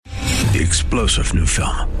The explosive new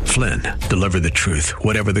film, Flynn, deliver the truth,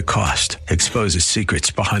 whatever the cost, exposes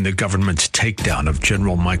secrets behind the government's takedown of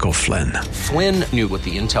General Michael Flynn. Flynn knew what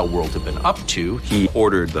the intel world had been up to. He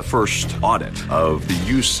ordered the first audit of the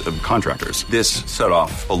use of contractors. This set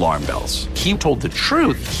off alarm bells. He told the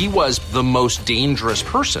truth. He was the most dangerous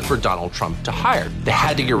person for Donald Trump to hire. They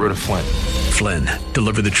had to get rid of Flynn. Flynn,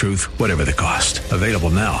 deliver the truth, whatever the cost. Available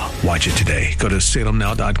now. Watch it today. Go to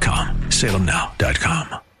salemnow.com.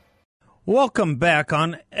 salemnow.com. Welcome back.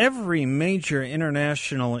 On every major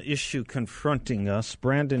international issue confronting us,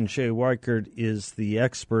 Brandon J. Weichert is the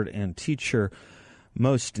expert and teacher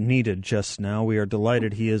most needed just now. We are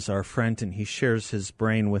delighted he is our friend, and he shares his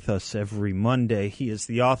brain with us every Monday. He is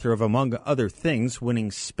the author of, among other things,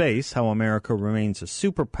 Winning Space, How America Remains a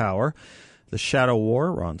Superpower, The Shadow War,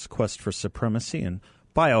 Iran's Quest for Supremacy, and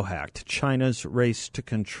Biohacked, China's Race to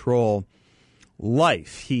Control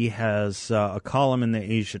Life. He has a column in the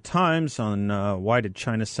Asia Times on why did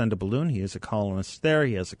China send a balloon. He is a columnist there.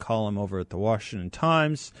 He has a column over at the Washington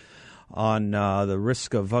Times on the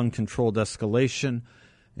risk of uncontrolled escalation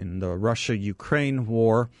in the Russia-Ukraine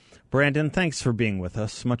war. Brandon, thanks for being with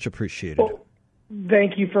us. Much appreciated. Well,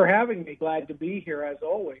 thank you for having me. Glad to be here, as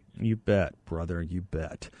always. You bet, brother. You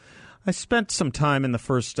bet. I spent some time in the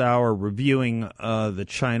first hour reviewing the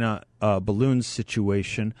China balloon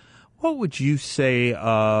situation. What would you say,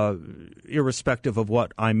 irrespective of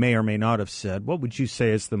what I may or may not have said, what would you say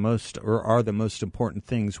is the most or are the most important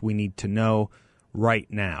things we need to know right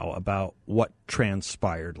now about what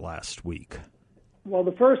transpired last week? Well,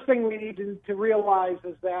 the first thing we need to realize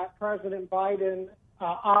is that President Biden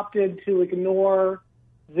opted to ignore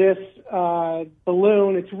this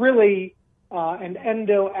balloon. It's really an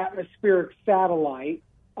endo-atmospheric satellite.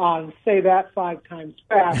 Say that 5 times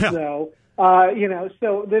fast, though.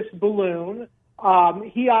 So this balloon,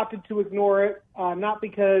 he opted to ignore it, not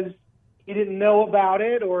because he didn't know about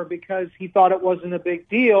it or because he thought it wasn't a big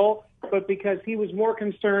deal, but because he was more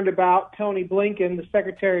concerned about Tony Blinken, the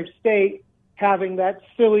Secretary of State, having that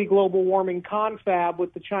silly global warming confab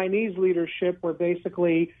with the Chinese leadership where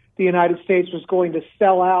basically the United States was going to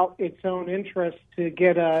sell out its own interests to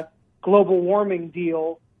get a global warming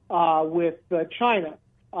deal with China.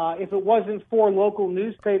 If it wasn't for local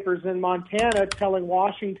newspapers in Montana telling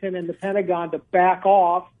Washington and the Pentagon to back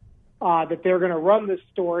off, that they're going to run this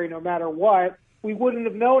story no matter what, we wouldn't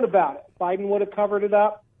have known about it. Biden would have covered it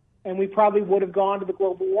up, and we probably would have gone to the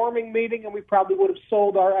global warming meeting, and we probably would have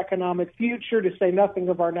sold our economic future, to say nothing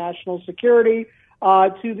of our national security,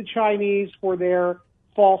 to the Chinese for their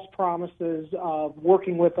false promises of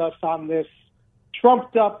working with us on this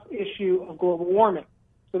trumped-up issue of global warming.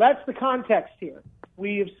 So that's the context here.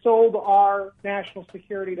 We have sold our national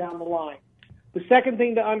security down the line. The second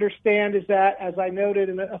thing to understand is that, as I noted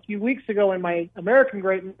a few weeks ago in my American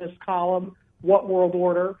Greatness column, What World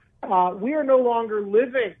Order, we are no longer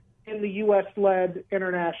living in the U.S.-led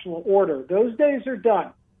international order. Those days are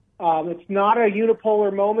done. It's not a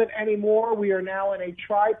unipolar moment anymore. We are now in a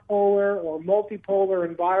tripolar or multipolar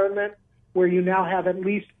environment where you now have at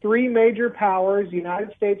least 3 major powers,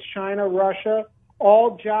 United States, China, Russia,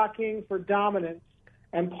 all jockeying for dominance.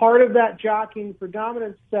 And part of that jockeying for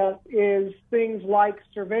dominance stuff is things like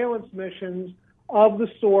surveillance missions of the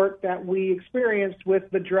sort that we experienced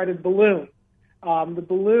with the dreaded balloon. The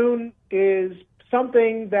balloon is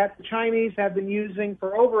something that the Chinese have been using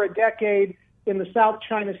for over a decade in the South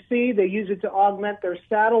China Sea. They use it to augment their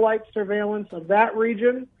satellite surveillance of that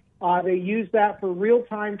region. They use that for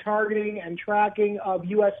real-time targeting and tracking of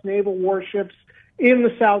U.S. naval warships in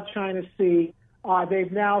the South China Sea.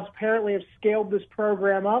 They've now apparently have scaled this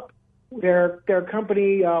program up. Their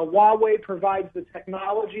company, Huawei, provides the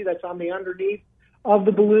technology that's on the underneath of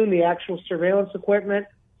the balloon, the actual surveillance equipment.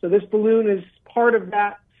 So this balloon is part of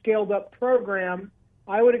that scaled-up program.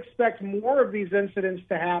 I would expect more of these incidents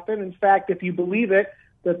to happen. In fact, if you believe it,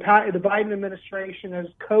 the Biden administration has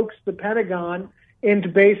coaxed the Pentagon into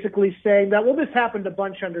basically saying that, well, this happened a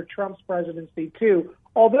bunch under Trump's presidency, too.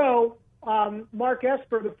 Although Mark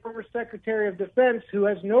Esper, the former Secretary of Defense, who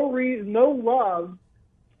has no love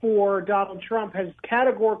for Donald Trump, has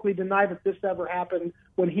categorically denied that this ever happened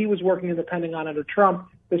when he was working in the Pentagon under Trump.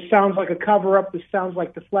 This sounds like a cover-up. This sounds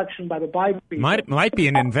like deflection by the Biden people. Might be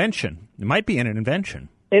an invention. It might be an invention.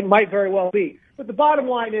 It might very well be. But the bottom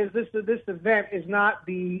line is this event is not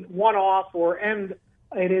the one-off or end.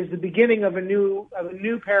 It is the beginning of a new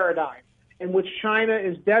paradigm in which China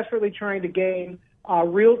is desperately trying to gain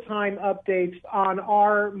real-time updates on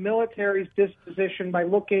our military's disposition by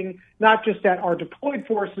looking not just at our deployed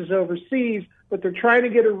forces overseas, but they're trying to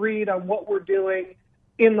get a read on what we're doing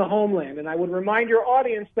in the homeland. And I would remind your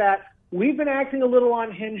audience that we've been acting a little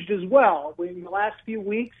unhinged as well. In the last few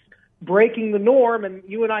weeks, breaking the norm, and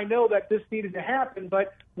you and I know that this needed to happen,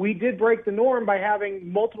 but we did break the norm by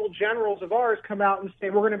having multiple generals of ours come out and say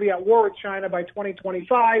we're going to be at war with China by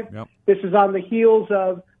 2025. Yep. This is on the heels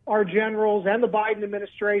of our generals and the Biden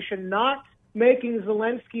administration not making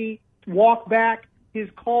Zelensky walk back his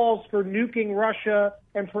calls for nuking Russia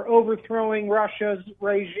and for overthrowing Russia's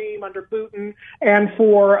regime under Putin and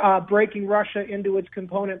for breaking Russia into its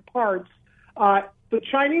component parts. The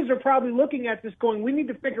Chinese are probably looking at this going, we need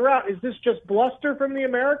to figure out, is this just bluster from the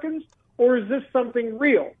Americans or is this something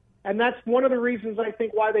real? And that's one of the reasons I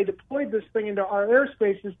think why they deployed this thing into our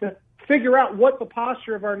airspace is to figure out what the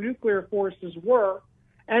posture of our nuclear forces were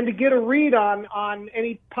and to get a read on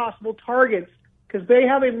any possible targets, because they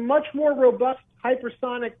have a much more robust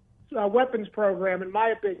hypersonic weapons program, in my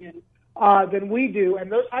opinion, than we do. And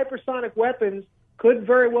those hypersonic weapons could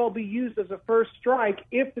very well be used as a first strike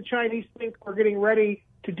if the Chinese think we're getting ready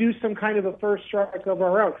to do some kind of a first strike of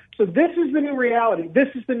our own. So this is the new reality. This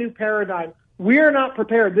is the new paradigm. We are not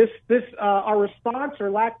prepared. Our response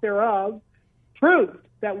or lack thereof proved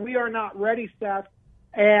that we are not ready, Seth,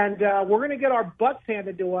 and we're going to get our butts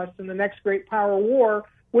handed to us in the next great power war,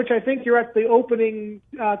 which I think you're at the opening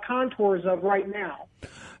contours of right now.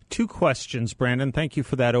 Two questions, Brandon. Thank you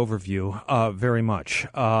for that overview very much.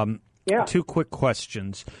 Yeah. Two quick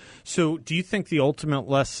questions. So do you think the ultimate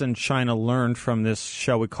lesson China learned from this,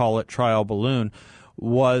 shall we call it, trial balloon,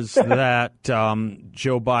 was that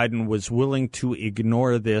Joe Biden was willing to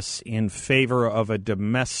ignore this in favor of a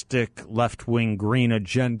domestic left-wing green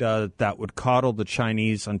agenda that would coddle the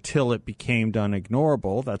Chinese until it became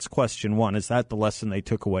unignorable? That's question one. Is that the lesson they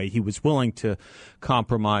took away? He was willing to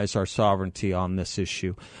compromise our sovereignty on this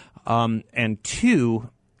issue. And two,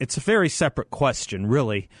 it's a very separate question,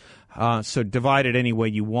 really. So divide it any way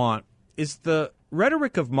you want. Is the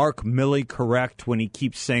rhetoric of Mark Milley correct when he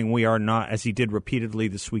keeps saying we are not, as he did repeatedly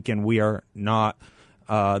this weekend, we are not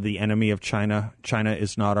the enemy of China? China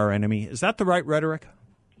is not our enemy. Is that the right rhetoric?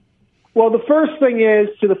 Well, the first thing is,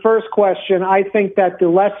 to the first question, I think that the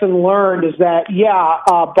lesson learned is that,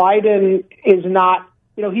 Biden is not,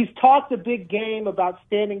 he's talked a big game about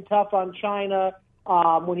standing tough on China.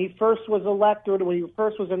 When he first was elected, when he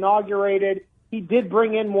first was inaugurated, he did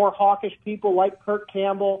bring in more hawkish people like Kurt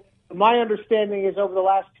Campbell. My understanding is over the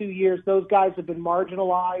last 2 years, those guys have been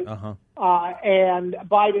marginalized. And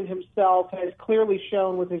Biden himself has clearly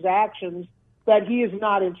shown with his actions that he is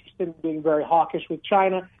not interested in being very hawkish with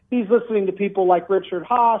China. He's listening to people like Richard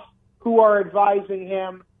Haas, who are advising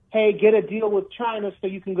him, hey, get a deal with China so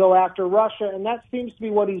you can go after Russia. And that seems to be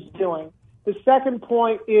what he's doing. The second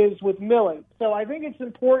point is with Milley. So I think it's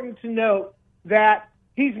important to note that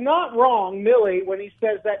he's not wrong, Milley, when he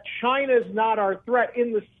says that China is not our threat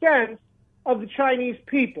in the sense of the Chinese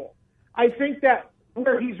people. I think that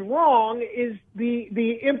where he's wrong is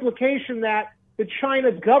the implication that the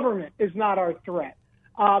China government is not our threat.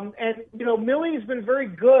 Milley has been very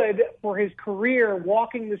good for his career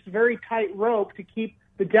walking this very tight rope to keep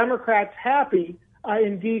the Democrats happy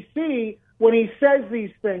in D.C. when he says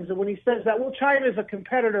these things, and when he says that, well, China is a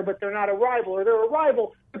competitor, but they're not a rival, or they're a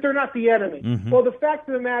rival, but they're not the enemy. Mm-hmm. Well, the fact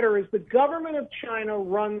of the matter is the government of China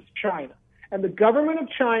runs China, and the government of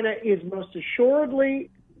China is most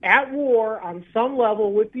assuredly at war on some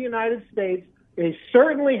level with the United States. They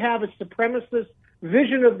certainly have a supremacist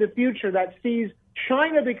vision of the future that sees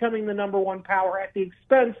China becoming the number one power at the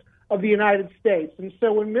expense of the United States. And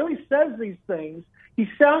so when Milley says these things, he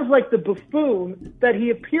sounds like the buffoon that he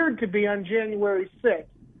appeared to be on January 6th.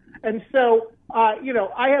 And so,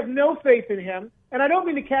 I have no faith in him. And I don't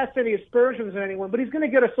mean to cast any aspersions on anyone, but he's going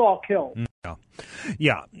to get us all killed.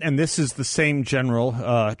 Yeah, and this is the same general,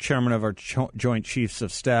 chairman of our Joint Chiefs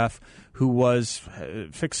of Staff, who was,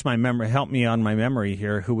 help me on my memory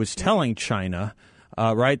here, who was telling China,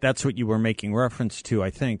 right? That's what you were making reference to, I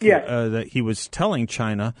think. Yes. That he was telling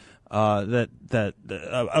China that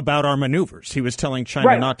about our maneuvers. He was telling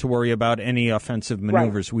China not to worry about any offensive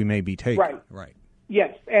maneuvers we may be taking. Right.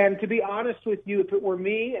 Yes, and to be honest with you, if it were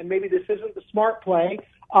me, and maybe this isn't the smart play,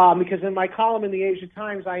 because in my column in the Asia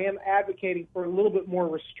Times, I am advocating for a little bit more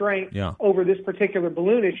restraint over this particular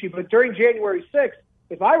balloon issue. But during January 6th,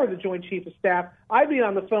 if I were the Joint Chief of Staff, I'd be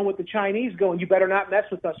on the phone with the Chinese going, you better not mess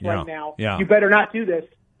with us right now. Yeah. You better not do this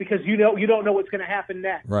because you don't know what's going to happen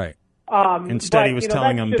next. Right. Instead, he was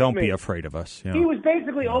telling them, don't be afraid of us. Yeah. He was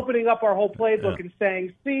basically opening up our whole playbook and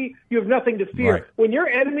saying, see, you have nothing to fear. Right. When your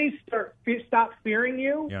enemies stop fearing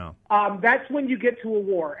you, that's when you get to a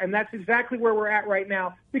war. And that's exactly where we're at right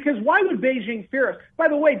now. Because why would Beijing fear us? By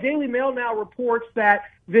the way, Daily Mail now reports that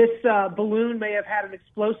this balloon may have had an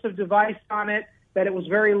explosive device on it. that it was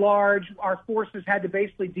very large. Our forces had to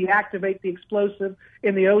basically deactivate the explosive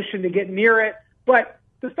in the ocean to get near it. But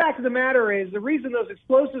the fact of the matter is, the reason those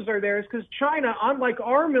explosives are there is because China, unlike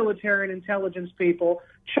our military and intelligence people,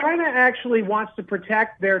 China actually wants to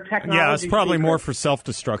protect their technology. Yeah, it's probably secrets. More for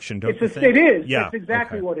self-destruction, don't you think? It is. Yeah. That's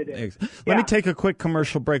exactly what it is. Let me take a quick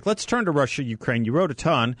commercial break. Let's turn to Russia, Ukraine. You wrote a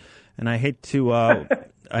ton, and I hate to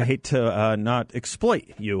not exploit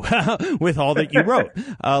you with all that you wrote.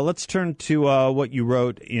 Let's turn to what you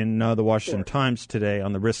wrote in the Washington Times today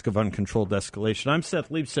on the risk of uncontrolled escalation. I'm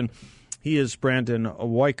Seth Leibson. He is Brandon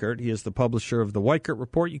Weichert. He is the publisher of the Weichert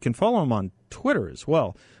Report. You can follow him on Twitter as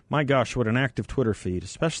well. My gosh, what an active Twitter feed,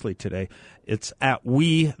 especially today. It's at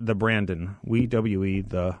We the Brandon. We, W-E,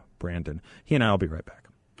 the Brandon. He and I will be right back.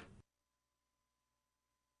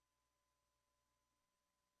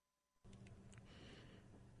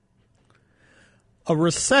 A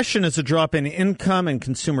recession is a drop in income and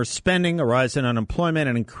consumer spending, a rise in unemployment,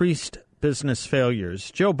 and increased business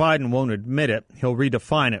failures. Joe Biden won't admit it. He'll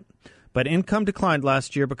redefine it. But income declined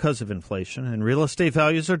last year because of inflation, and real estate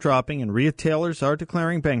values are dropping, and retailers are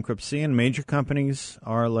declaring bankruptcy, and major companies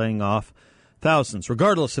are laying off thousands.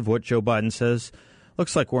 Regardless of what Joe Biden says,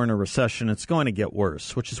 looks like we're in a recession. It's going to get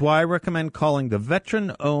worse, which is why I recommend calling the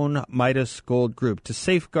veteran-owned Midas Gold Group to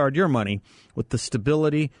safeguard your money with the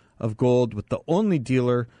stability of gold, with the only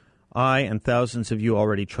dealer I and thousands of you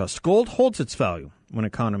already trust. Gold holds its value when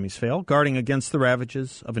economies fail, guarding against the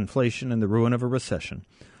ravages of inflation and the ruin of a recession.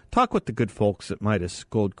 Talk with the good folks at Midas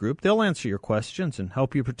Gold Group. They'll answer your questions and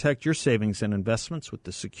help you protect your savings and investments with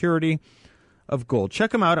the security of gold.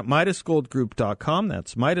 Check them out at MidasGoldGroup.com.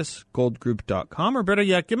 That's MidasGoldGroup.com. Or better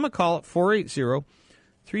yet, give them a call at 480-360-3000.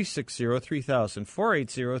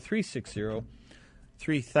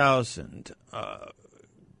 480-360-3000.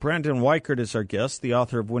 Brandon Weichert is our guest, the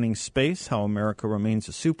author of Winning Space, How America Remains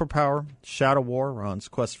a Superpower, Shadow War, Iran's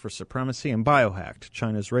Quest for Supremacy, and Biohacked,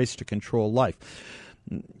 China's Race to Control Life.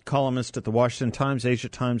 Columnist at the Washington Times, Asia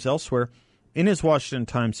Times, elsewhere. In his Washington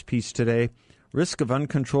Times piece today, risk of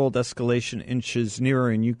uncontrolled escalation inches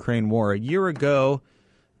nearer in Ukraine war. A year ago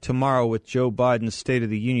tomorrow, with Joe Biden's State of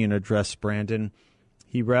the Union address, Brandon,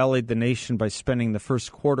 he rallied the nation by spending the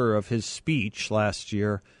first quarter of his speech last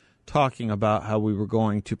year talking about how we were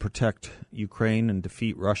going to protect Ukraine and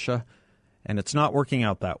defeat Russia. And it's not working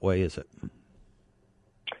out that way, is it?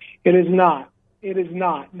 It is not. It is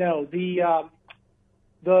not. No.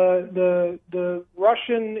 The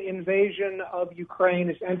Russian invasion of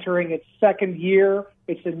Ukraine is entering its second year.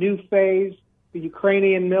 It's a new phase. The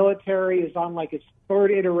Ukrainian military is on like its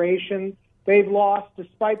third iteration. They've lost,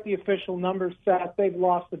 despite the official numbers set, they've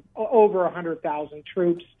lost over 100,000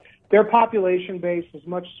 troops. Their population base is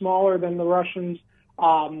much smaller than the Russians.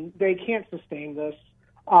 They can't sustain this.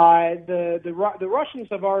 The Russians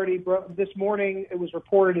have already, this morning it was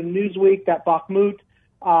reported in Newsweek that Bakhmut,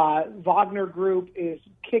 Wagner Group is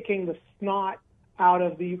kicking the snot out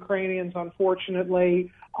of the Ukrainians,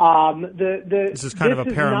 unfortunately. This is kind of a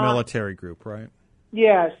paramilitary group, right?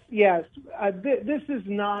 Yes. This is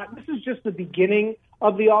just the beginning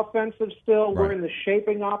of the offensive still. Right. We're in the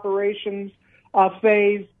shaping operations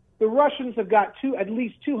phase. The Russians have got at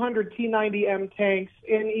least 200 T-90M tanks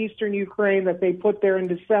in eastern Ukraine that they put there in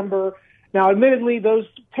December. Now, admittedly, those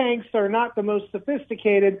tanks are not the most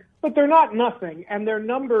sophisticated, but they're not nothing, and their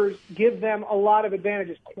numbers give them a lot of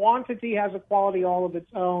advantages. Quantity has a quality all of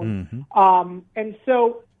its own. Mm-hmm. And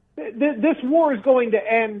so this war is going to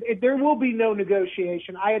end. There will be no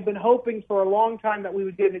negotiation. I had been hoping for a long time that we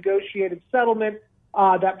would get a negotiated settlement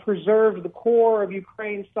that preserved the core of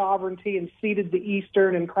Ukraine's sovereignty and ceded the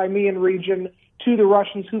eastern and Crimean region to the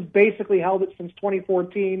Russians, who've basically held it since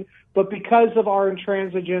 2014. But because of our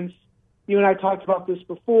intransigence, you and I talked about this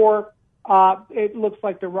before, it looks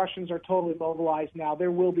like the Russians are totally mobilized now.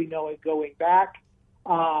 There will be no going back.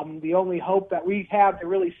 The only hope that we have to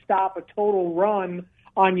really stop a total run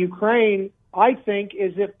on Ukraine, I think,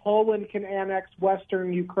 is if Poland can annex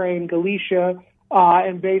western Ukraine, Galicia,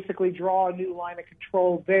 and basically draw a new line of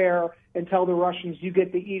control there and tell the Russians, you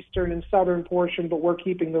get the eastern and southern portion, but we're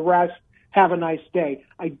keeping the rest. Have a nice day.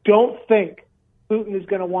 I don't think Putin is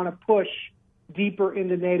going to want to push deeper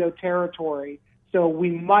into NATO territory. So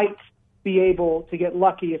we might be able to get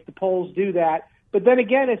lucky if the Poles do that. But then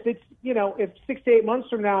again, if 6 to 8 months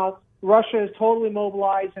from now, Russia is totally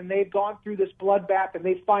mobilized and they've gone through this bloodbath and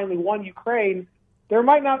they finally won Ukraine, there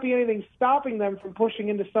might not be anything stopping them from pushing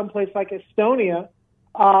into someplace like Estonia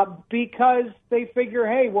because they figure,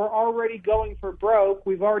 hey, we're already going for broke.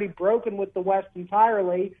 We've already broken with the West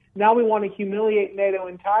entirely. Now we want to humiliate NATO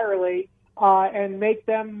entirely and make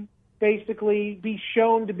them basically be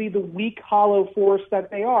shown to be the weak, hollow force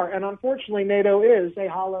that they are. And unfortunately, NATO is a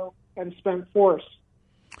hollow and spent force.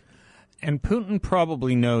 And Putin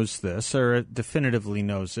probably knows this, or definitively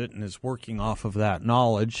knows it, and is working off of that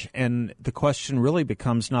knowledge. And the question really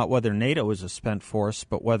becomes not whether NATO is a spent force,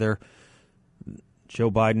 but whether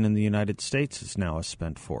Joe Biden in the United States is now a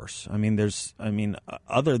spent force. I mean,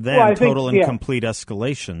 other than total and complete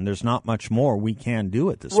escalation, there's not much more we can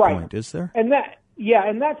do at this point, is there? And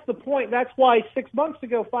that's the point. That's why 5 months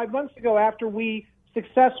ago, after we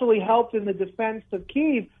successfully helped in the defense of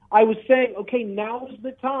Kyiv, I was saying, okay, now is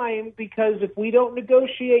the time, because if we don't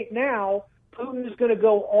negotiate now, Putin is going to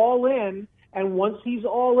go all in, and once he's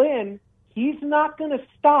all in, he's not going to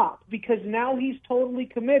stop, because now he's totally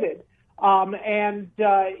committed. Now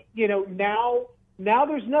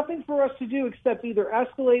there's nothing for us to do except either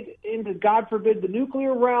escalate into, God forbid, the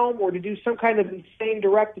nuclear realm, or to do some kind of insane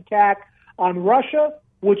direct attack on Russia,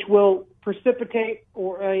 which will precipitate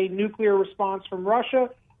a nuclear response from Russia,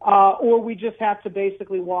 or we just have to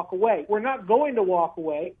basically walk away. We're not going to walk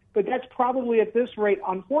away, but that's probably at this rate,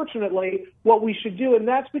 unfortunately, what we should do, and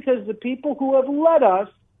that's because the people who have led us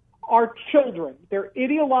are children. They're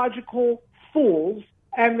ideological fools,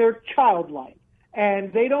 and they're childlike.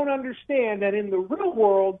 And they don't understand that in the real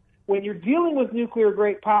world, when you're dealing with nuclear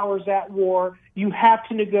great powers at war, you have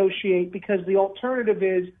to negotiate, because the alternative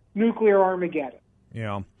is nuclear Armageddon.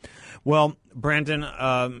 Yeah. Well, Brandon,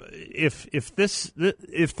 if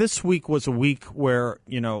this week was a week where,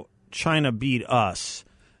 China beat us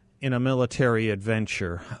in a military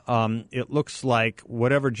adventure, it looks like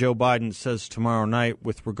whatever Joe Biden says tomorrow night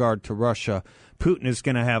with regard to Russia, Putin is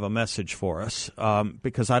going to have a message for us,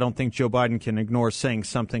 because I don't think Joe Biden can ignore saying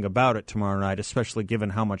something about it tomorrow night, especially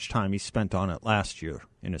given how much time he spent on it last year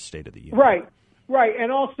in a State of the Union. Right.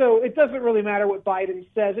 And also, it doesn't really matter what Biden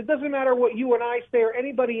says. It doesn't matter what you and I say or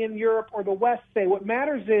anybody in Europe or the West say. What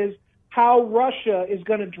matters is how Russia is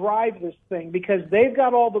going to drive this thing, because they've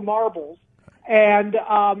got all the marbles. And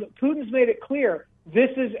Putin's made it clear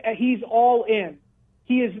he's all in.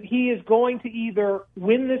 He is going to either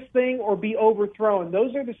win this thing or be overthrown.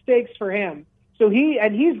 Those are the stakes for him. So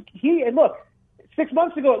look, 6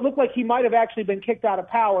 months ago it looked like he might have actually been kicked out of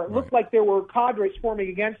power. It looked like there were cadres forming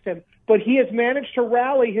against him, but he has managed to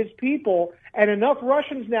rally his people, and enough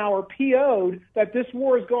Russians now are PO'd that this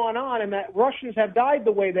war has gone on and that Russians have died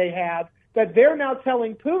the way they have, that they're now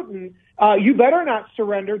telling Putin, you better not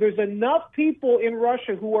surrender. There's enough people in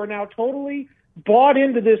Russia who are now totally bought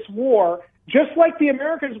into this war, just like the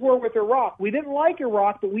Americans were with Iraq. We didn't like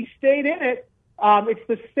Iraq, but we stayed in it. It's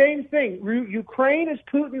the same thing. Ukraine is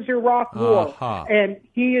Putin's Iraq war, and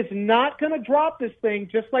he is not going to drop this thing,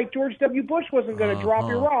 just like George W. Bush wasn't going to drop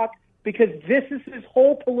Iraq, because this is his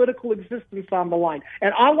whole political existence on the line.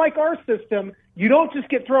 And unlike our system, you don't just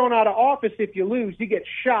get thrown out of office if you lose; you get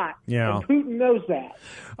shot. Yeah. And Putin knows that.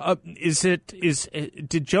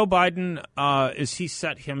 Did Joe Biden is he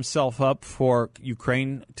set himself up for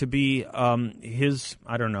Ukraine to be his?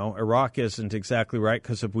 I don't know. Iraq isn't exactly right,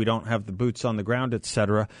 because if we don't have the boots on the ground,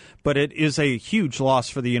 etc. But it is a huge loss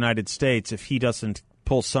for the United States if he doesn't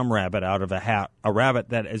pull some rabbit out of a hat, a rabbit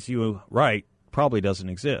that, as you write, probably doesn't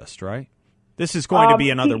exist, right? This is going to be,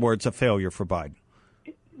 in other words, a failure for Biden.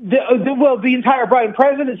 The entire Biden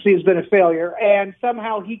presidency has been a failure, and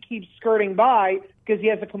somehow he keeps skirting by because he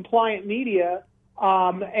has a compliant media,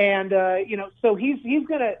 so he's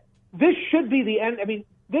going to. This should be the end. I mean,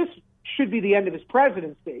 this should be the end of his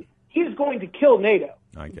presidency. He's going to kill NATO.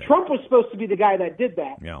 Trump was supposed to be the guy that did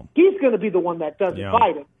that. Yeah. He's going to be the one that does it,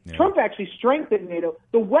 Biden. Yeah. Trump actually strengthened NATO.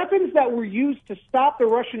 The weapons that were used to stop the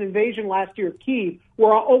Russian invasion last year of Kyiv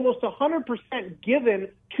were almost 100% given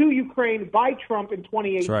to Ukraine by Trump in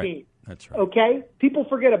 2018. That's right. Okay? People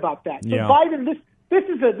forget about that. So Biden, this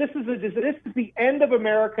is the end of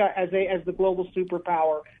America as the global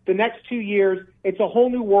superpower. The next 2 years, it's a whole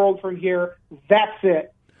new world from here. That's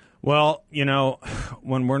it. Well,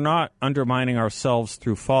 when we're not undermining ourselves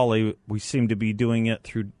through folly, we seem to be doing it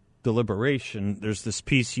through deliberation. There's this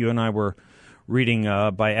piece you and I were reading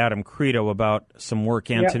by Adam Credo about some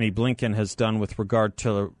work Antony Blinken has done with regard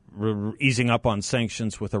to easing up on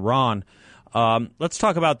sanctions with Iran. Let's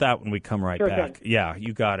talk about that when we come back. Thing. Yeah,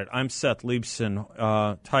 you got it. I'm Seth Leibson.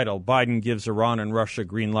 Title, Biden gives Iran and Russia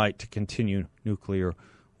green light to continue nuclear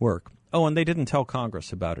work. Oh, and they didn't tell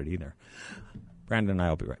Congress about it either. Brandon and I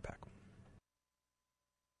will be right back.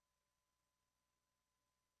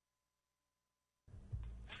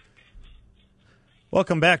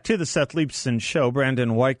 Welcome back to the Seth Leibson Show. Brandon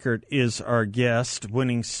Weichert is our guest.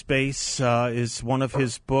 Winning Space is one of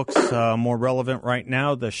his books, more relevant right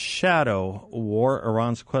now, The Shadow War,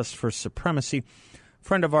 Iran's Quest for Supremacy.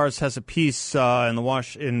 friend of ours has a piece in the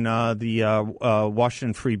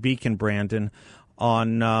Washington Free Beacon, Brandon,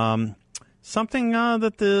 on something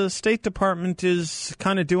that the State Department is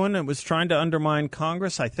kind of doing. It was trying to undermine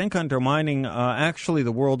Congress, I think undermining actually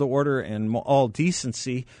the world order and all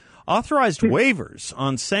decency, authorized waivers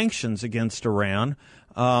on sanctions against Iran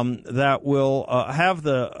that will have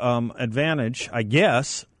the advantage, I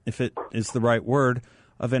guess, if it is the right word,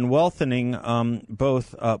 of enwealthening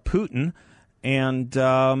both Putin and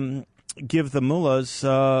give the mullahs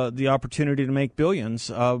the opportunity to make billions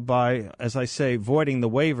by, as I say, voiding the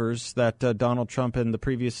waivers that Donald Trump and the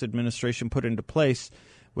previous administration put into place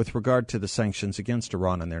with regard to the sanctions against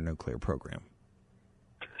Iran and their nuclear program.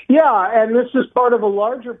 Yeah, and this is part of a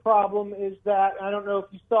larger problem is that, I don't know if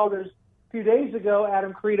you saw this a few days ago,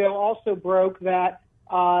 Adam Credo also broke that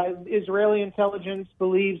Israeli intelligence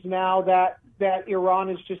believes now that Iran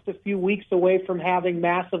is just a few weeks away from having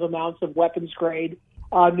massive amounts of weapons-grade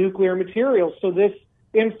nuclear materials. So this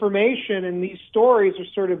information and these stories are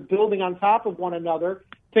sort of building on top of one another.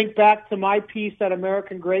 Think back to my piece at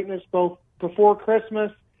American Greatness both before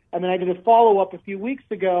Christmas, and then I did a follow-up a few weeks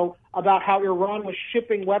ago about how Iran was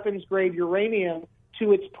shipping weapons-grade uranium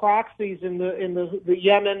to its proxies in the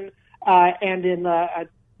Yemen and in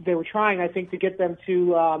they were trying, I think, to get them to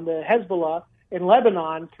the Hezbollah in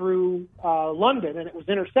Lebanon through London, and it was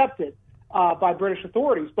intercepted by British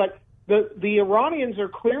authorities. But the Iranians are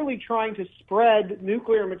clearly trying to spread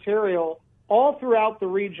nuclear material all throughout the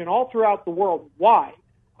region, all throughout the world. Why?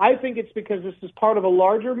 I think it's because this is part of a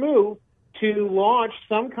larger move to launch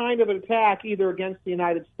some kind of an attack either against the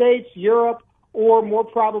United States, Europe, or more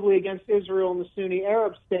probably against Israel and the Sunni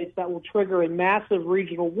Arab states that will trigger a massive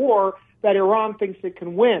regional war that Iran thinks it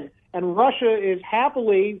can win. And Russia is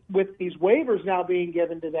happily, with these waivers now being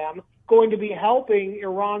given to them, going to be helping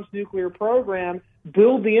Iran's nuclear program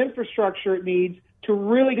build the infrastructure it needs to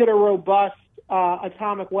really get a robust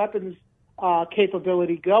atomic weapons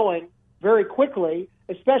capability going very quickly,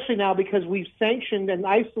 especially now because we've sanctioned and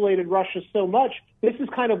isolated Russia so much. This is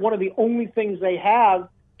kind of one of the only things they have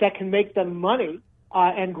that can make them money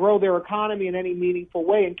and grow their economy in any meaningful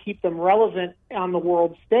way and keep them relevant on the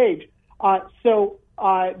world stage. So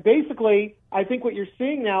basically, I think what you're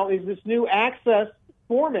seeing now is this new axis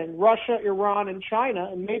forming, Russia, Iran, and China,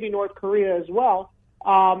 and maybe North Korea as well.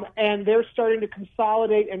 And they're starting to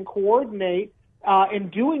consolidate and coordinate in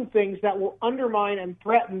doing things that will undermine and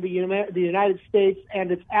threaten the United States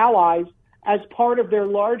and its allies as part of their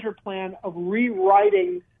larger plan of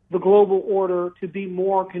rewriting the global order to be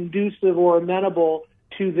more conducive or amenable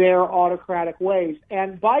to their autocratic ways.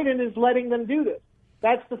 And Biden is letting them do this.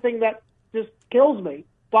 That's the thing that just kills me.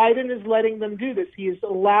 Biden is letting them do this. He is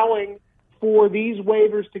allowing for these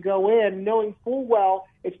waivers to go in, knowing full well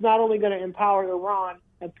it's not only going to empower Iran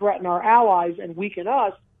and threaten our allies and weaken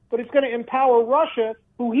us, but it's going to empower Russia,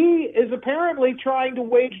 who he is apparently trying to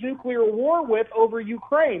wage nuclear war with over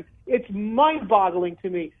Ukraine. It's mind-boggling to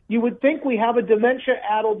me. You would think we have a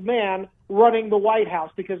dementia-addled man running the White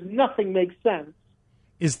House because nothing makes sense.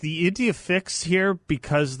 Is the India fix here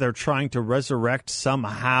because they're trying to resurrect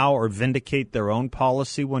somehow or vindicate their own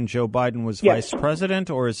policy when Joe Biden was vice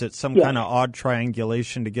president, or is it some kind of odd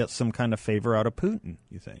triangulation to get some kind of favor out of Putin,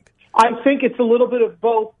 you think? I think it's a little bit of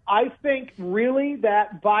both. I think really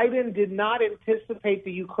that Biden did not anticipate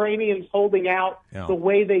the Ukrainians holding out the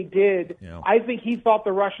way they did. I think he thought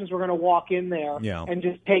the Russians were going to walk in there and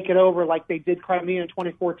just take it over like they did Crimea in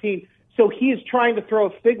 2014. So he is trying to throw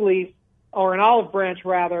a fig leaf, or an olive branch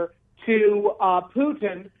rather, to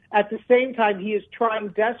Putin. At the same time, he is trying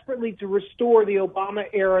desperately to restore the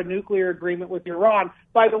Obama-era nuclear agreement with Iran.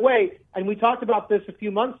 By the way, and we talked about this a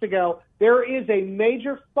few months ago, there is a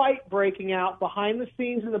major fight breaking out behind the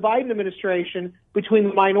scenes in the Biden administration between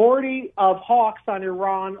the minority of hawks on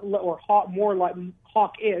Iran, or more like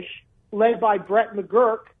hawkish, led by Brett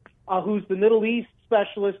McGurk, who's the Middle East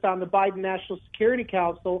specialist on the Biden National Security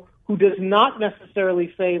Council, who does not necessarily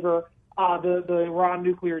favor the Iran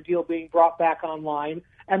nuclear deal being brought back online,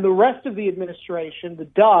 and the rest of the administration, the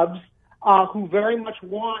Dubs, who very much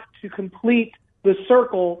want to complete the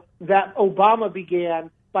circle that Obama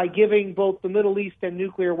began by giving both the Middle East and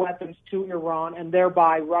nuclear weapons to Iran and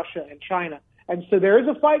thereby Russia and China. And so there is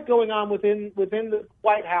a fight going on within the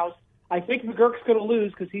White House. I think McGurk's going to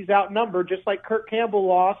lose because he's outnumbered, just like Kurt Campbell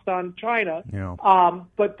lost on China.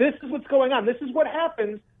 But this is what's going on. This is what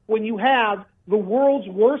happens when you have the world's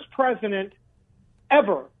worst president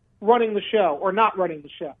ever running the show, or not running the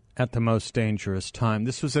show. At the most dangerous time.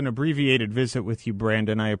 This was an abbreviated visit with you,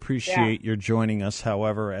 Brandon. I appreciate your joining us,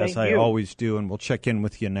 however, as I always do, and we'll check in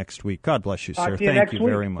with you next week. God bless you, sir. Thank you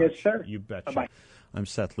very much. Yes, sir. You betcha. Bye-bye. I'm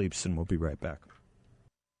Seth Leibson. We'll be right back.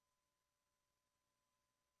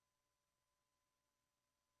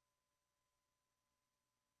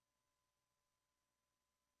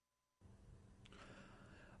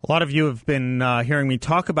 A lot of you have been hearing me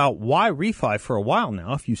talk about Y-Refi for a while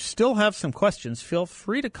now. If you still have some questions, feel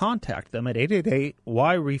free to contact them at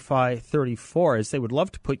 888-Y-REFI-34, as they would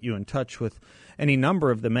love to put you in touch with any number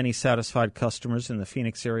of the many satisfied customers in the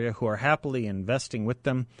Phoenix area who are happily investing with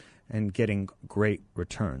them and getting great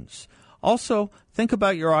returns. Also, think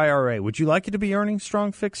about your IRA. Would you like it to be earning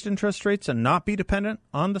strong fixed interest rates and not be dependent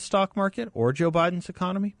on the stock market or Joe Biden's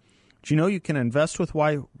economy? Do you know you can invest with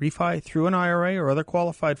Y-Refi through an IRA or other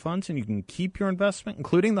qualified funds, and you can keep your investment,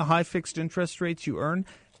 including the high fixed interest rates you earn,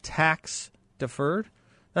 tax deferred?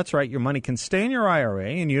 That's right. Your money can stay in your IRA,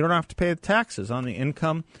 and you don't have to pay the taxes on the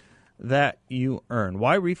income that you earn.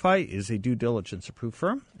 Y-Refi is a due diligence approved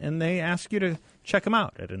firm, and they ask you to check them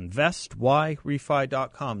out at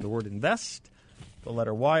investyrefi.com. The word invest, the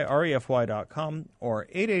letter Y, REFY.com, or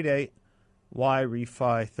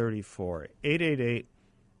 888-Y-REFI-34.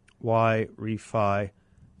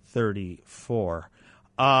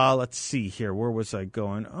 888-Y-REFI-34. Let's see here. Where was I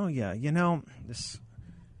going? Oh, yeah. You know, this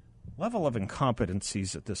level of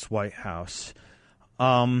incompetencies at this White House.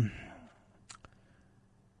 There's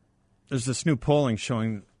this new polling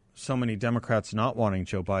showing so many Democrats not wanting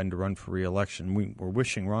Joe Biden to run for re-election. We were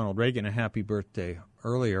wishing Ronald Reagan a happy birthday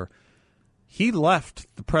earlier. He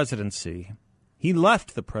left the presidency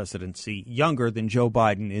younger than Joe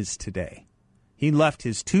Biden is today. He left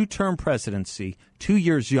his two-term presidency 2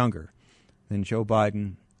 years younger than Joe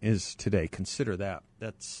Biden is today. Consider that.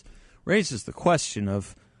 That raises the question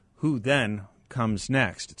of who then comes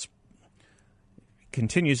next. It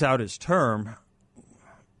continues out his term,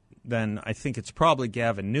 then I think it's probably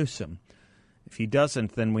Gavin Newsom. If he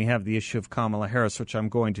doesn't, then we have the issue of Kamala Harris, which I'm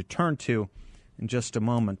going to turn to in just a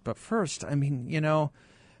moment. But first, I mean, you know,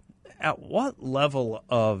 at what level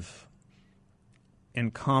of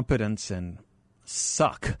incompetence and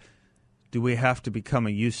suck do we have to become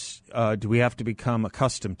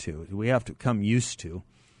accustomed to? Do we have to become used to?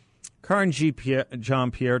 Karine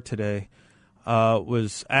Jean-Pierre today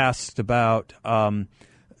was asked about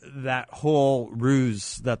that whole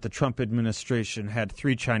ruse that the Trump administration had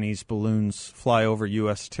 3 Chinese balloons fly over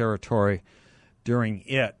U.S. territory during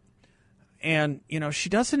it. And, you know, she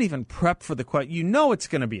doesn't even prep for the question. You know it's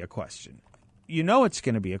going to be a question.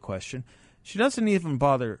 She doesn't even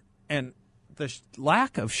bother. And the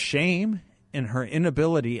lack of shame in her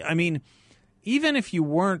inability. I mean, even if you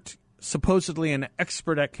weren't supposedly an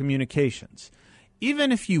expert at communications,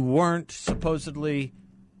 even if you weren't supposedly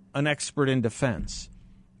an expert in defense,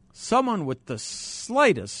 someone with the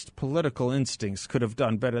slightest political instincts could have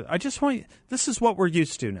done better. This is what we're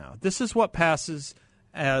used to now. This is what passes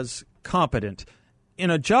as competent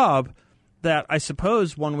in a job that I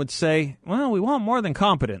suppose one would say, well, we want more than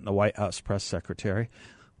competent in the White House press secretary.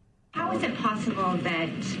 How is it possible that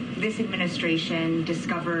this administration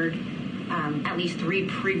discovered at least 3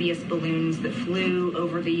 previous balloons that flew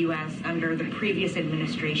over the U.S. under the previous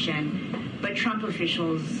administration, but Trump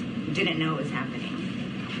officials didn't know it was happening?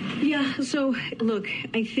 Yeah, so look,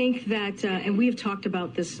 I think that, and we have talked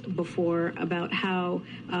about this before, about how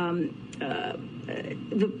when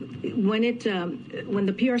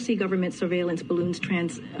the PRC government surveillance balloons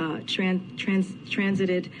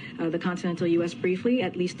transited the continental U.S. briefly,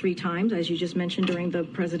 at least 3 times, as you just mentioned, during the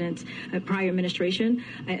president's prior administration,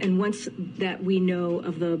 and once that we know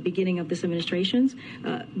of the beginning of this administration's,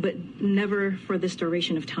 but never for this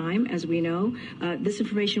duration of time, as we know. This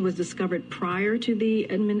information was discovered prior to the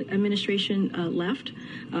administration left,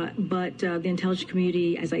 but the intelligence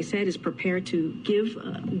community, as I said, is prepared to give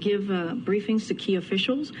briefings to key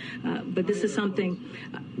officials. But this is something.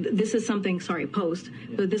 Post.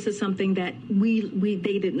 But this is something that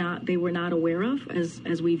they were not aware of,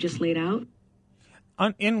 as we've just laid out.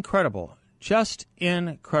 Incredible. Just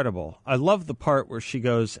incredible. I love the part where she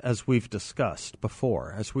goes, as we've discussed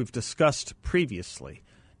before, as we've discussed previously.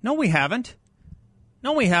 No, we haven't.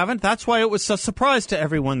 That's why it was a surprise to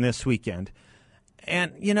everyone this weekend.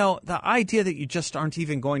 And, you know, the idea that you just aren't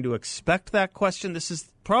even going to expect that question, this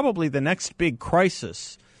is probably the next big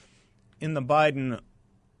crisis in the Biden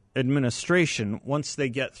administration once they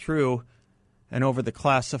get through and over the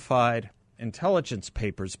classified intelligence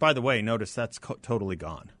papers. By the way, notice that's totally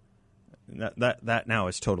gone. That now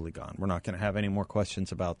is totally gone. We're not going to have any more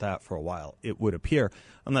questions about that for a while, it would appear,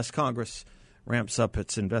 unless Congress ramps up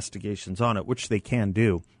its investigations on it, which they can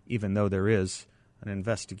do, even though there is an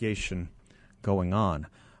investigation going on.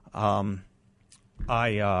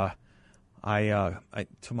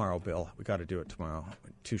 Tomorrow, Bill, we got to do it tomorrow.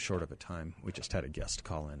 Too short of a time. We just had a guest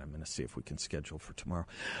call in. I'm going to see if we can schedule for tomorrow.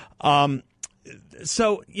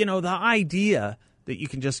 So, you know, the idea that you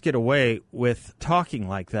can just get away with talking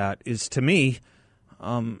like that is, to me,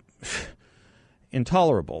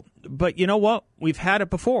 intolerable. But you know what? We've had it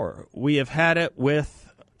before. We have had it with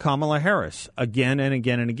Kamala Harris again and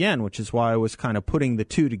again and again, which is why I was kind of putting the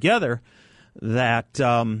two together, that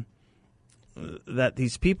that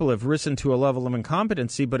these people have risen to a level of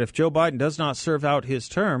incompetency. But if Joe Biden does not serve out his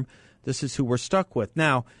term, this is who we're stuck with.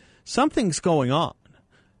 Now, something's going on,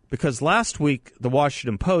 because last week the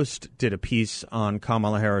Washington Post did a piece on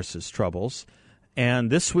Kamala Harris's troubles.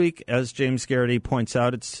 And this week, as James Garrity points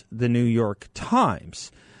out, it's the New York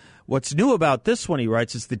Times. What's new about this one, he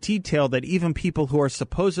writes, is the detail that even people who are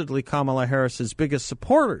supposedly Kamala Harris's biggest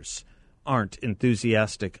supporters aren't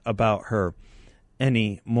enthusiastic about her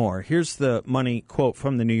anymore. Here's the money quote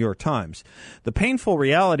from the New York Times. The painful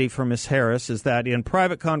reality for Ms. Harris is that in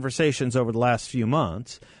private conversations over the last few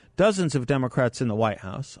months, dozens of Democrats in the White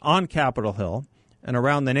House, on Capitol Hill, and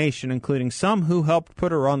around the nation, including some who helped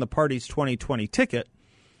put her on the party's 2020 ticket,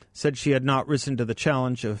 said she had not risen to the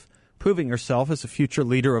challenge of proving herself as a future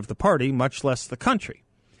leader of the party, much less the country.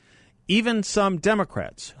 Even some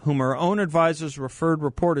Democrats, whom her own advisors referred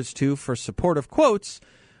reporters to for supportive quotes,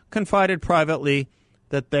 confided privately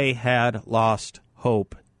that they had lost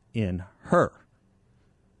hope in her.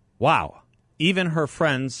 Wow. Even her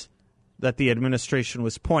friends that the administration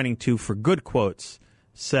was pointing to for good quotes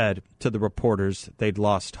said to the reporters they'd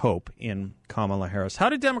lost hope in Kamala Harris. How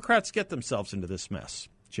did Democrats get themselves into this mess?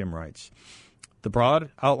 Jim writes. The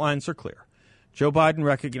broad outlines are clear. Joe Biden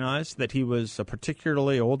recognized that he was a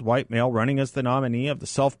particularly old white male running as the nominee of the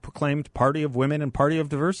self-proclaimed Party of Women and Party of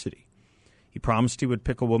Diversity. He promised he would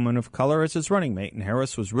pick a woman of color as his running mate, and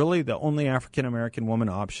Harris was really the only African-American woman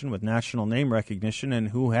option with national name recognition and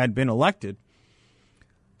who had been elected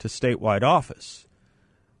to statewide office.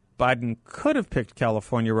 Biden could have picked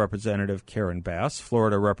California Representative Karen Bass,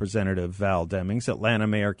 Florida Representative Val Demings, Atlanta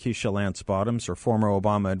Mayor Keisha Lance Bottoms, or former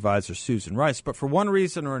Obama advisor Susan Rice. But for one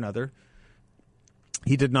reason or another,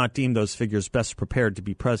 he did not deem those figures best prepared to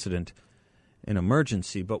be president in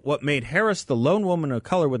emergency. But what made Harris the lone woman of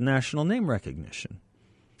color with national name recognition?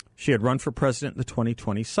 She had run for president in the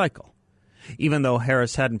 2020 cycle. Even though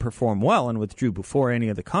Harris hadn't performed well and withdrew before any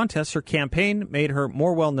of the contests, her campaign made her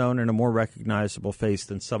more well-known and a more recognizable face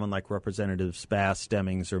than someone like Representatives Bass,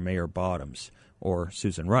 Demings, or Mayor Bottoms, or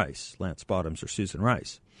Susan Rice, Lance Bottoms or Susan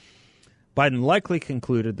Rice. Biden likely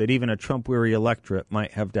concluded that even a Trump-weary electorate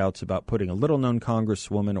might have doubts about putting a little-known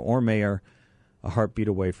congresswoman or mayor a heartbeat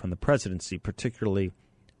away from the presidency, particularly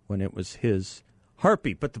when it was his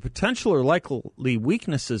heartbeat. But the potential or likely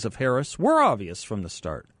weaknesses of Harris were obvious from the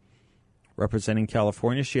start. Representing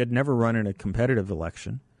California, she had never run in a competitive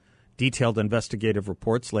election. Detailed investigative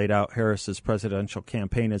reports laid out Harris's presidential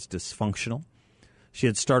campaign as dysfunctional. She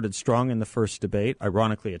had started strong in the first debate,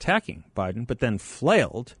 ironically attacking Biden, but then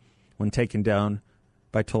flailed when taken down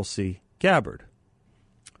by Tulsi Gabbard.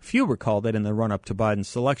 Few recall that in the run-up to Biden's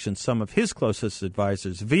selection, some of his closest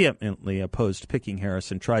advisors vehemently opposed picking Harris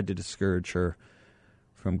and tried to discourage her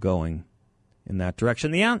from going in that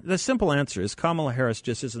direction. The simple answer is Kamala Harris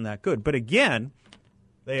just isn't that good. But again,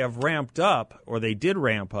 they have ramped up, or they did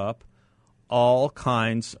ramp up, all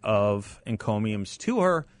kinds of encomiums to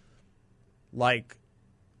her, like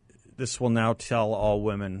this will now tell all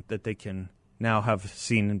women that they can now have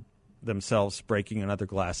seen themselves breaking another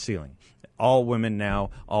glass ceiling. All women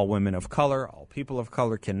now, all women of color, all people of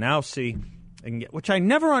color can now see, which I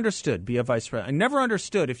never understood, be a vice president. I never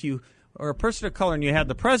understood if you are a person of color and you had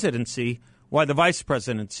the presidency, why the vice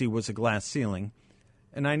presidency was a glass ceiling.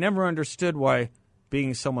 And I never understood why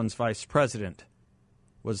being someone's vice president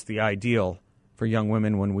was the ideal for young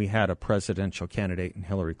women when we had a presidential candidate in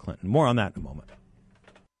Hillary Clinton. More on that in a moment.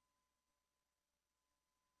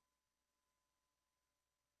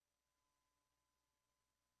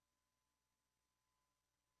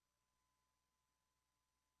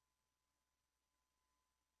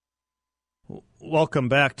 Welcome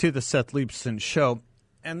back to the Seth Leibsohn Show.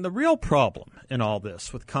 And the real problem in all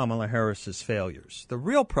this with Kamala Harris's failures, the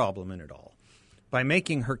real problem in it all, by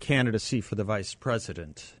making her candidacy for the vice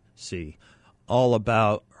presidency all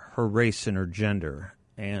about her race and her gender,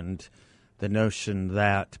 and the notion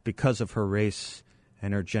that because of her race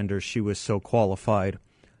and her gender, she was so qualified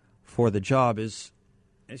for the job, is,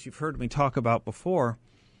 as you've heard me talk about before,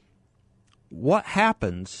 what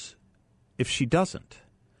happens if she doesn't?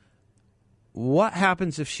 What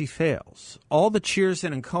happens if she fails? All the cheers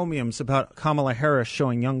and encomiums about Kamala Harris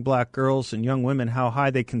showing young black girls and young women how high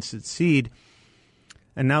they can succeed,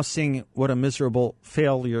 and now seeing what a miserable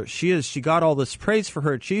failure she is. She got all this praise for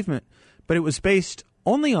her achievement, but it was based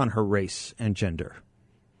only on her race and gender.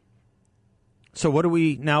 So what do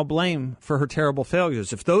we now blame for her terrible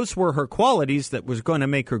failures? If those were her qualities that was going to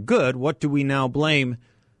make her good, what do we now blame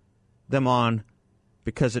them on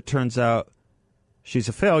because it turns out she's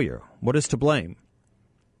a failure. What is to blame?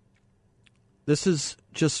 This is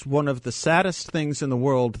just one of the saddest things in the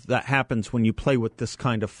world that happens when you play with this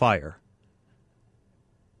kind of fire.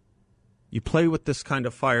 You play with this kind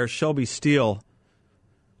of fire. Shelby Steele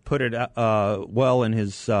put it well in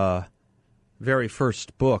his very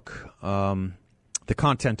first book, The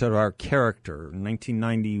Content of Our Character, in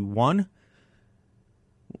 1991.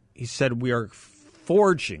 He said, we are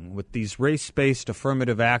forging with these race-based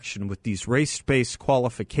affirmative action, with these race-based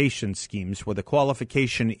qualification schemes, where the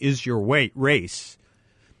qualification is your race,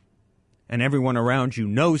 and everyone around you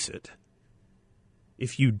knows it.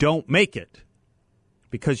 If you don't make it,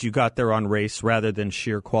 because you got there on race rather than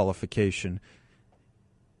sheer qualification,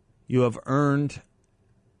 you have earned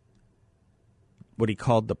what he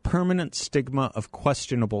called the permanent stigma of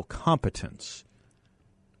questionable competence,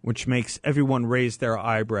 which makes everyone raise their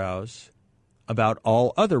eyebrows about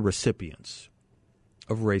all other recipients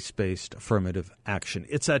of race-based affirmative action.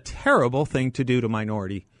 It's a terrible thing to do to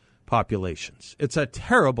minority populations. It's a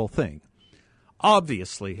terrible thing.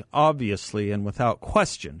 Obviously, and without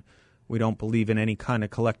question, we don't believe in any kind of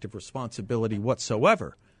collective responsibility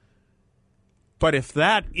whatsoever. But if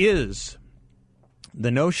that is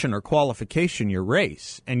the notion or qualification, your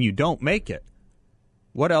race, and you don't make it,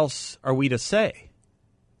 what else are we to say?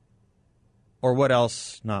 Or what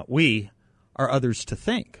else, not we, are others to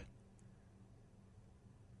think?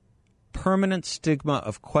 Permanent stigma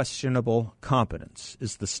of questionable competence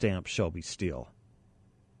is the stamp Shelby Steele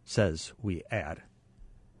says we add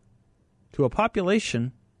to a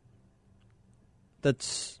population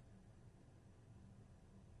that's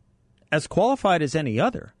as qualified as any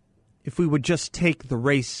other if we would just take the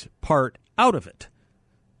race part out of it.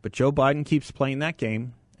 But Joe Biden keeps playing that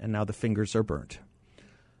game, and now the fingers are burnt.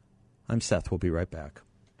 I'm Seth. We'll be right back.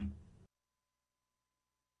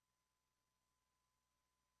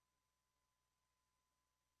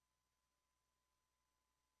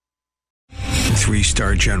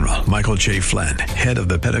 Three-star General Michael J. Flynn, head of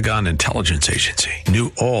the Pentagon Intelligence Agency,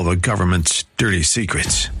 knew all the government's dirty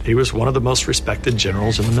secrets. He was one of the most respected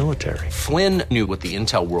generals in the military. Flynn knew what the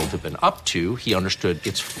intel world had been up to. He understood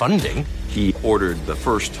its funding. He ordered the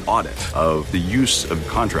first audit of the use of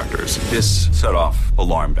contractors. This set off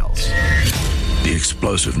alarm bells. The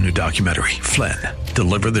explosive new documentary, Flynn,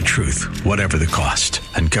 Deliver the Truth, Whatever the Cost,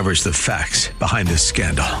 uncovers the facts behind this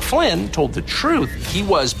scandal. Flynn told the truth. He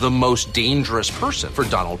was the most dangerous person for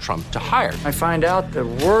Donald Trump to hire. I find out the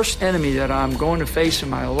worst enemy that I'm going to face in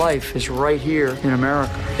my life is right here in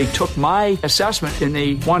America. They took my assessment and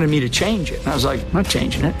they wanted me to change it. And I was like, I'm not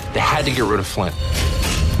changing it. They had to get rid of Flynn.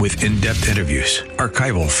 With in-depth interviews,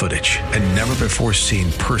 archival footage, and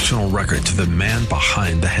never-before-seen personal records of the man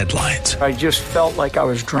behind the headlines. I just felt like I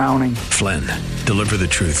was drowning. Flynn, Deliver the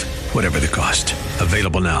Truth, Whatever the Cost.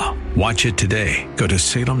 Available now. Watch it today. Go to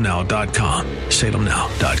salemnow.com.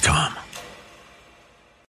 salemnow.com.